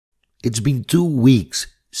It's been 2 weeks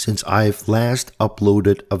since I've last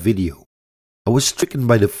uploaded a video. I was stricken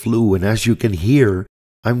by the flu, and as you can hear,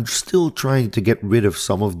 I'm still trying to get rid of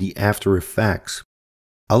some of the after effects.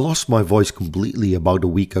 I lost my voice completely about a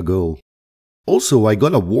week ago. Also, I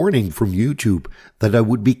got a warning from YouTube that I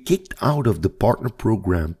would be kicked out of the partner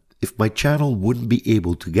program if my channel wouldn't be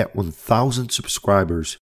able to get 1,000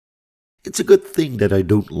 subscribers. It's a good thing that I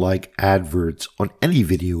don't like adverts on any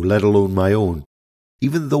video, let alone my own.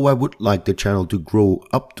 Even though I would like the channel to grow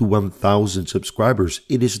up to 1,000 subscribers,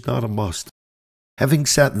 it is not a must. Having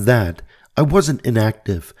said that, I wasn't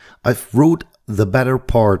inactive. I've wrote the better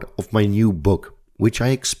part of my new book, which I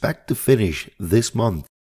expect to finish this month.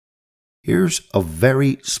 Here's a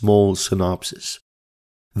very small synopsis.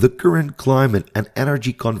 The current climate and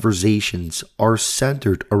energy conversations are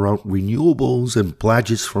centered around renewables and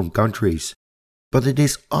pledges from countries, but it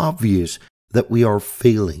is obvious that we are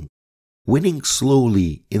failing. Winning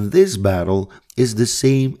slowly in this battle is the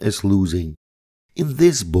same as losing. In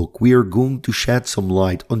this book, we are going to shed some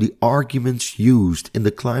light on the arguments used in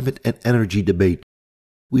the climate and energy debate.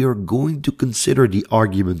 We are going to consider the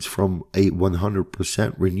arguments from a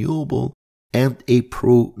 100% renewable and a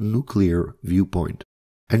pro-nuclear viewpoint,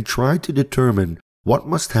 and try to determine what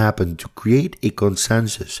must happen to create a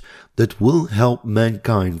consensus that will help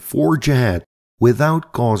mankind forge ahead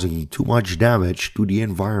without causing too much damage to the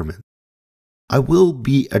environment. I will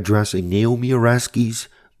be addressing Naomi Oreskes,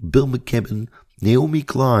 Bill McKibben, Naomi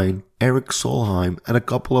Klein, Eric Solheim, and a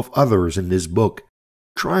couple of others in this book,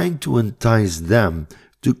 trying to entice them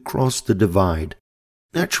to cross the divide.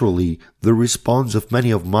 Naturally, the response of many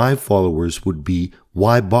of my followers would be,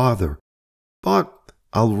 why bother? But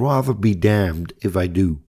I'll rather be damned if I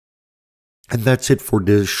do. And that's it for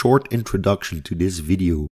this short introduction to this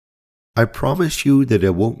video. I promise you that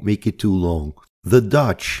I won't make it too long. The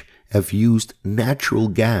Dutch have used natural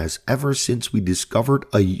gas ever since we discovered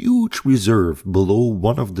a huge reserve below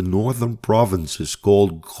one of the northern provinces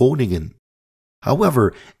called Groningen.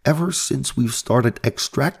 However, ever since we've started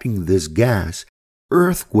extracting this gas,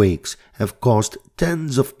 earthquakes have caused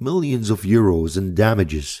tens of millions of euros in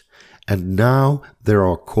damages, and now there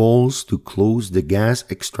are calls to close the gas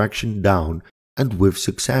extraction down, and with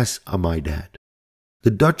success, I might add.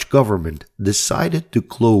 The Dutch government decided to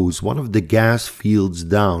close one of the gas fields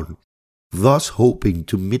down, thus hoping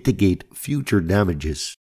to mitigate future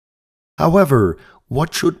damages. However,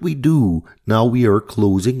 what should we do now we are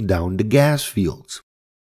closing down the gas fields?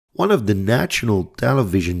 One of the national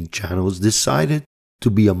television channels decided to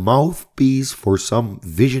be a mouthpiece for some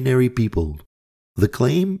visionary people. The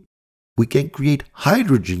claim? We can create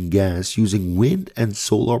hydrogen gas using wind and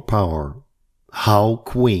solar power. How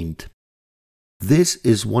quaint! This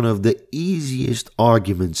is one of the easiest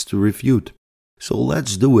arguments to refute, so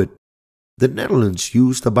let's do it. The Netherlands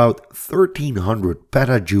used about 1,300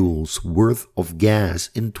 petajoules worth of gas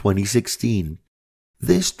in 2016.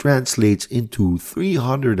 This translates into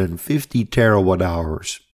 350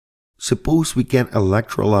 terawatt-hours. Suppose we can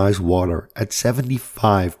electrolyze water at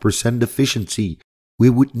 75% efficiency, we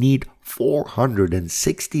would need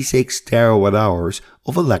 466 terawatt-hours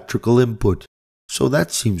of electrical input. So that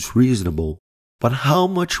seems reasonable. But how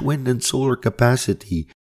much wind and solar capacity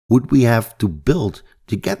would we have to build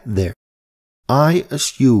to get there? I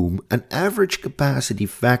assume an average capacity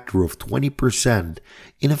factor of 20%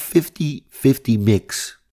 in a 50-50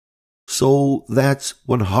 mix. So that's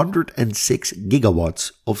 106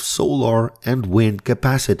 gigawatts of solar and wind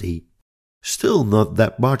capacity. Still not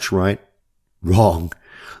that much, right? Wrong.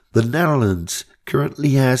 The Netherlands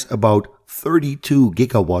currently has about 32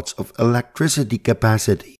 gigawatts of electricity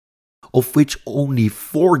capacity, of which only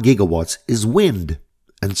 4 gigawatts is wind,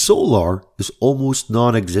 and solar is almost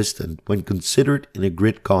non-existent when considered in a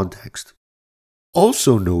grid context.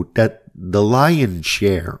 Also note that the lion's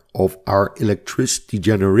share of our electricity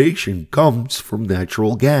generation comes from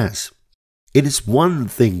natural gas. It is one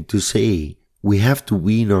thing to say we have to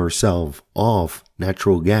wean ourselves off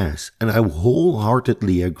natural gas, and I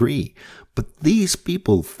wholeheartedly agree, but these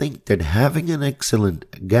people think that having an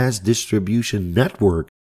excellent gas distribution network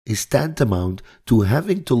is tantamount to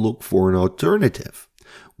having to look for an alternative,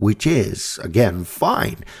 which is, again,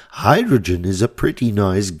 fine. Hydrogen is a pretty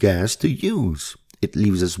nice gas to use. It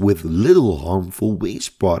leaves us with little harmful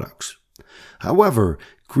waste products. However,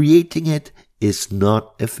 creating it is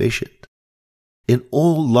not efficient. In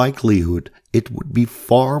all likelihood, it would be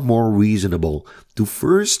far more reasonable to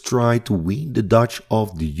first try to wean the Dutch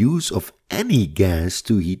off the use of any gas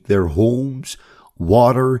to heat their homes,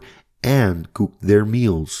 water, and cook their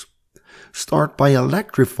meals. Start by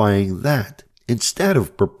electrifying that, instead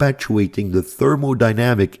of perpetuating the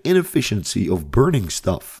thermodynamic inefficiency of burning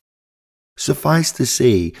stuff. Suffice to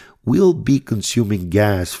say, we'll be consuming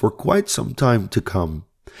gas for quite some time to come.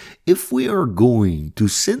 If we are going to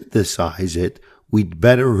synthesize it, we'd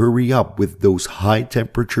better hurry up with those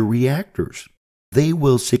high-temperature reactors. They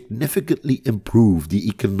will significantly improve the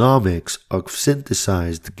economics of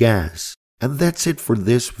synthesized gas. And that's it for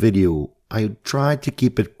this video. I tried to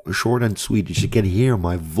keep it short and sweet. As you can hear,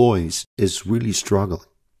 my voice is really struggling.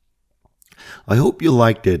 I hope you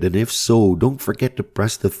liked it, and if so, don't forget to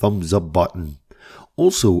press the thumbs up button.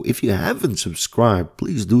 Also, if you haven't subscribed,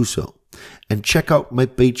 please do so. And check out my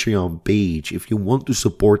Patreon page if you want to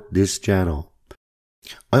support this channel.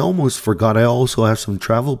 I almost forgot, I also have some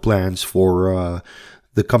travel plans for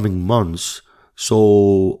the coming months.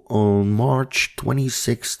 So on March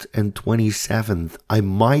 26th and 27th, I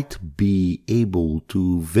might be able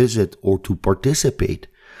to visit or to participate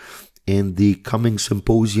in the coming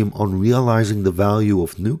symposium on realizing the value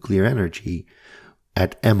of nuclear energy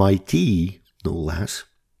at MIT, no less.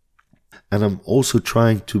 And I'm also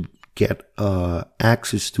trying to get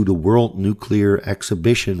access to the World Nuclear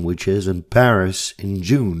Exhibition, which is in Paris in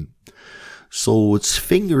June. So it's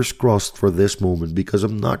fingers crossed for this moment, because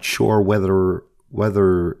I'm not sure whether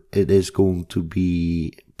it is going to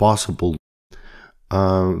be possible.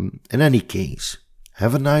 In any case,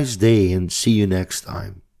 have a nice day and see you next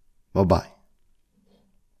time. Bye-bye.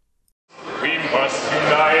 We must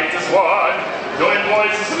unite as one, join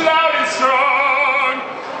voices loud and strong,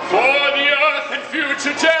 for the earth and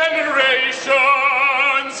future generations.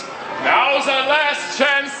 Now's our last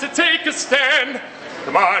chance to take a stand.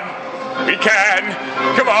 Come on, we can.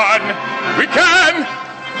 Come on, we can.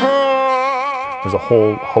 There's a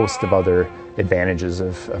whole host of other advantages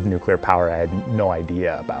of nuclear power I had no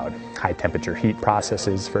idea about. High temperature heat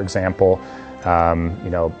processes, for example,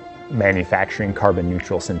 manufacturing carbon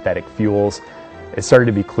neutral synthetic fuels. It started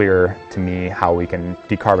to be clear to me how we can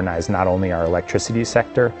decarbonize not only our electricity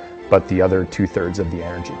sector, but the other 2/3 of the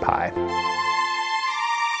energy pie.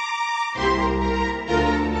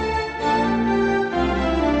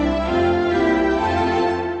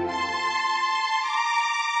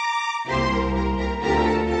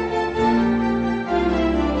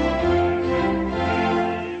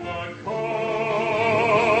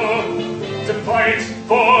 Fight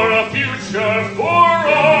for a future for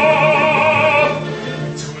all,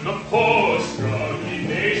 to the poor struggling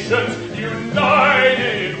nations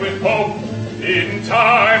united with hope. In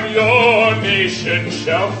time your nation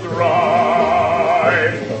shall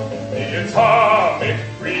thrive. The atomic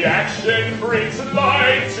reaction brings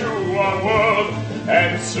light to our world,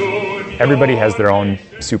 and soon everybody has their own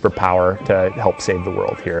superpower to help save the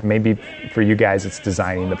world here. Maybe for you guys it's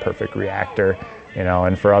designing the perfect reactor,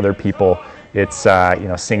 and for other people it's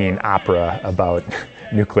singing opera about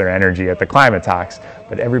nuclear energy at the climate talks.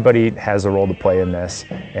 But everybody has a role to play in this,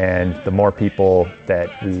 and the more people that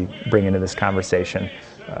we bring into this conversation,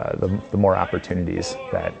 the more opportunities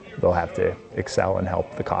that they'll have to excel and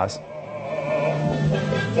help the cause.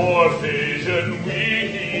 For vision we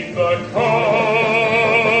heed the call.